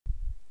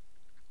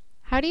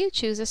How do you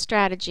choose a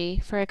strategy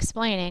for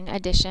explaining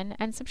addition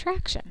and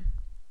subtraction?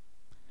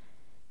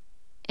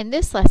 In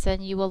this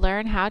lesson, you will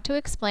learn how to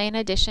explain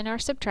addition or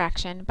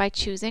subtraction by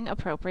choosing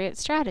appropriate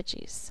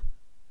strategies.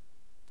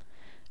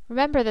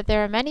 Remember that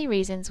there are many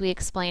reasons we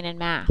explain in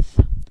math.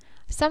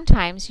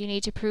 Sometimes you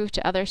need to prove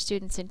to other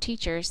students and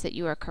teachers that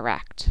you are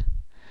correct.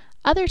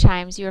 Other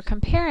times you are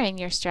comparing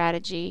your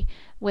strategy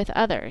with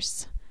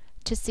others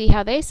to see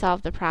how they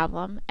solve the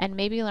problem and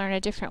maybe learn a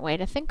different way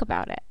to think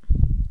about it.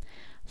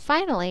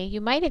 Finally,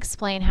 you might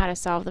explain how to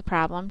solve the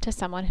problem to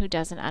someone who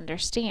doesn't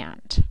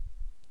understand.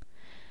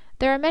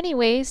 There are many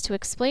ways to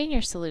explain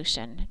your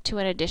solution to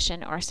an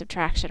addition or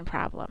subtraction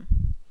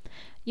problem.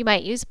 You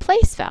might use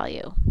place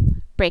value,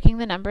 breaking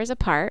the numbers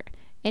apart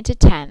into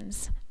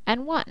tens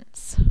and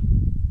ones.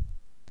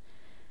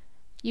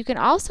 You can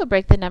also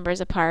break the numbers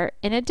apart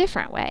in a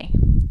different way.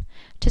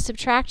 To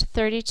subtract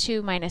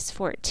 32 minus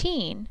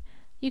 14,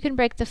 you can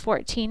break the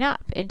 14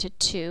 up into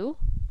 2,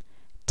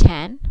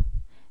 10,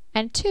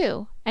 and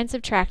 2 and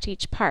subtract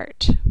each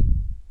part.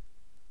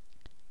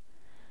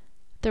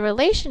 The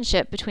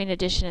relationship between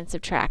addition and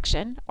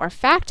subtraction, or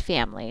fact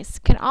families,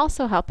 can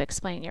also help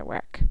explain your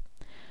work.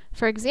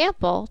 For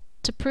example,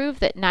 to prove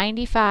that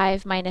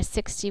 95 minus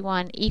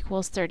 61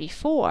 equals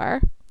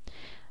 34,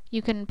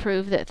 you can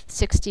prove that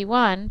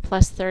 61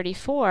 plus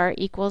 34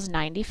 equals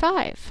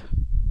 95.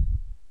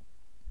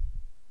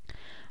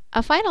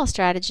 A final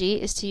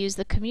strategy is to use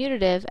the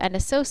commutative and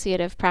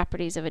associative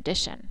properties of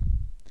addition.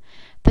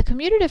 The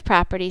commutative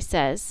property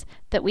says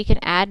that we can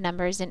add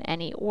numbers in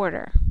any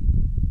order.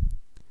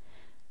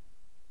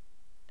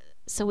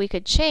 So we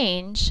could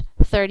change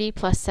 30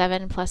 plus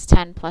 7 plus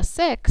 10 plus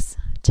 6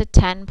 to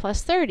 10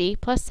 plus 30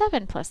 plus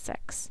 7 plus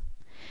 6.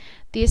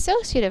 The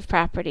associative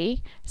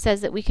property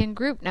says that we can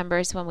group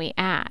numbers when we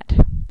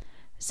add.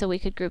 So we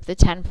could group the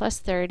 10 plus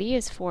 30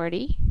 as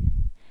 40,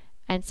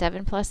 and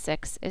 7 plus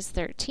 6 is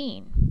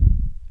 13.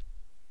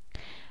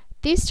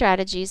 These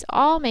strategies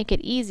all make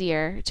it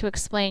easier to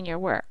explain your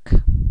work.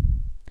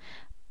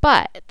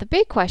 But the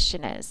big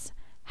question is,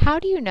 how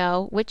do you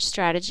know which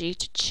strategy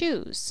to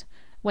choose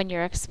when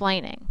you're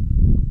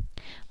explaining?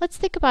 Let's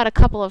think about a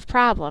couple of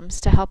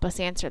problems to help us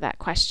answer that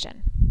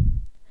question.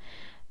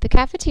 The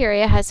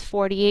cafeteria has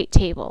 48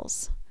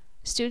 tables.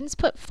 Students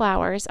put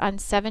flowers on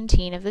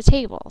 17 of the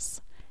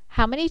tables.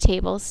 How many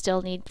tables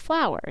still need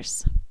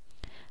flowers?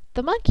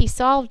 The monkey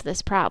solved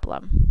this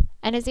problem,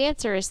 and his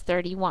answer is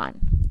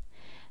 31.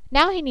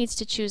 Now he needs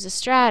to choose a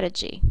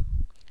strategy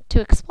to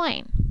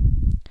explain.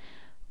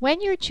 When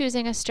you're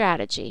choosing a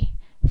strategy,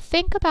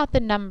 think about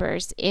the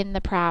numbers in the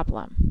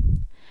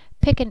problem.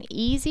 Pick an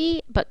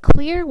easy but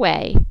clear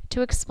way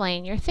to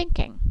explain your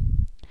thinking.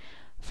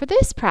 For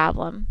this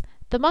problem,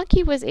 the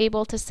monkey was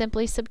able to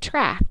simply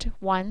subtract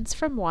ones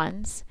from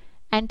ones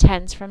and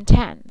tens from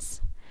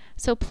tens.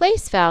 So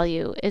place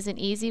value is an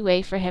easy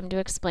way for him to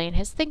explain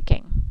his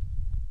thinking.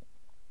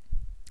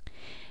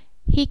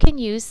 He can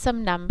use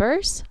some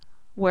numbers,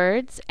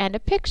 words, and a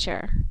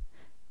picture.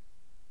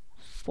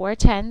 4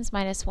 tens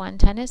minus 1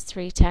 10 is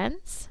 3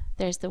 tens.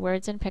 There's the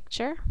words and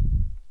picture.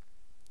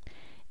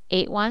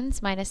 8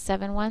 ones minus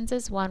 7 ones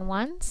is 1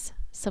 ones.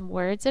 Some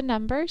words and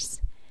numbers,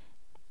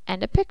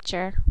 and a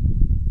picture.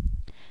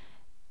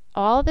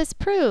 All this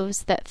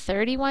proves that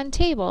 31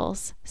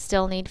 tables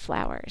still need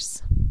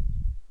flowers.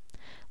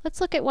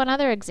 Let's look at one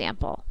other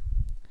example.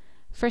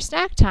 For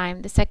snack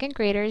time, the second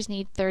graders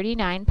need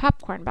 39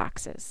 popcorn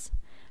boxes.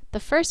 The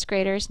first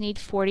graders need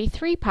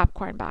 43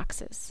 popcorn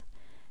boxes.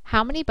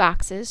 How many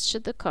boxes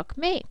should the cook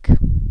make?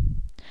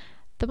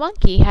 The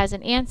monkey has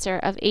an answer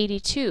of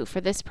 82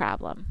 for this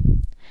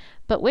problem.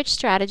 But which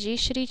strategy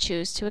should he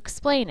choose to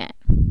explain it?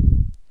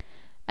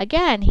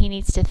 Again, he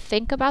needs to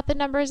think about the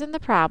numbers in the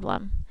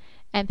problem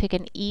and pick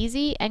an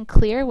easy and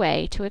clear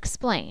way to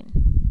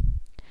explain.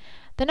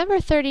 The number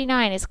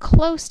 39 is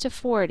close to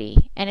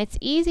 40, and it's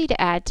easy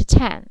to add to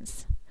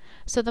tens.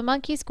 So the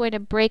monkey is going to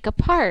break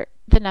apart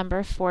the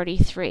number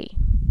 43.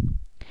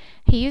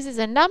 He uses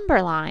a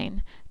number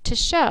line to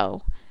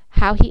show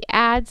how he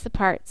adds the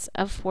parts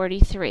of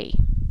 43.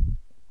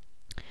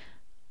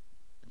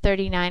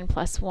 39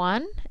 plus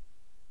 1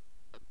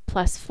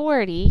 plus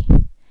 40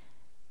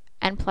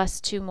 and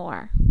plus 2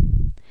 more.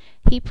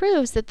 He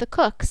proves that the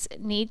cooks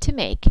need to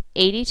make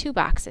 82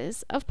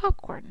 boxes of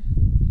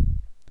popcorn.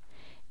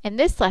 In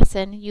this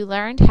lesson, you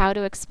learned how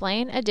to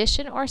explain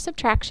addition or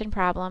subtraction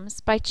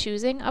problems by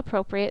choosing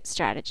appropriate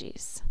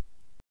strategies.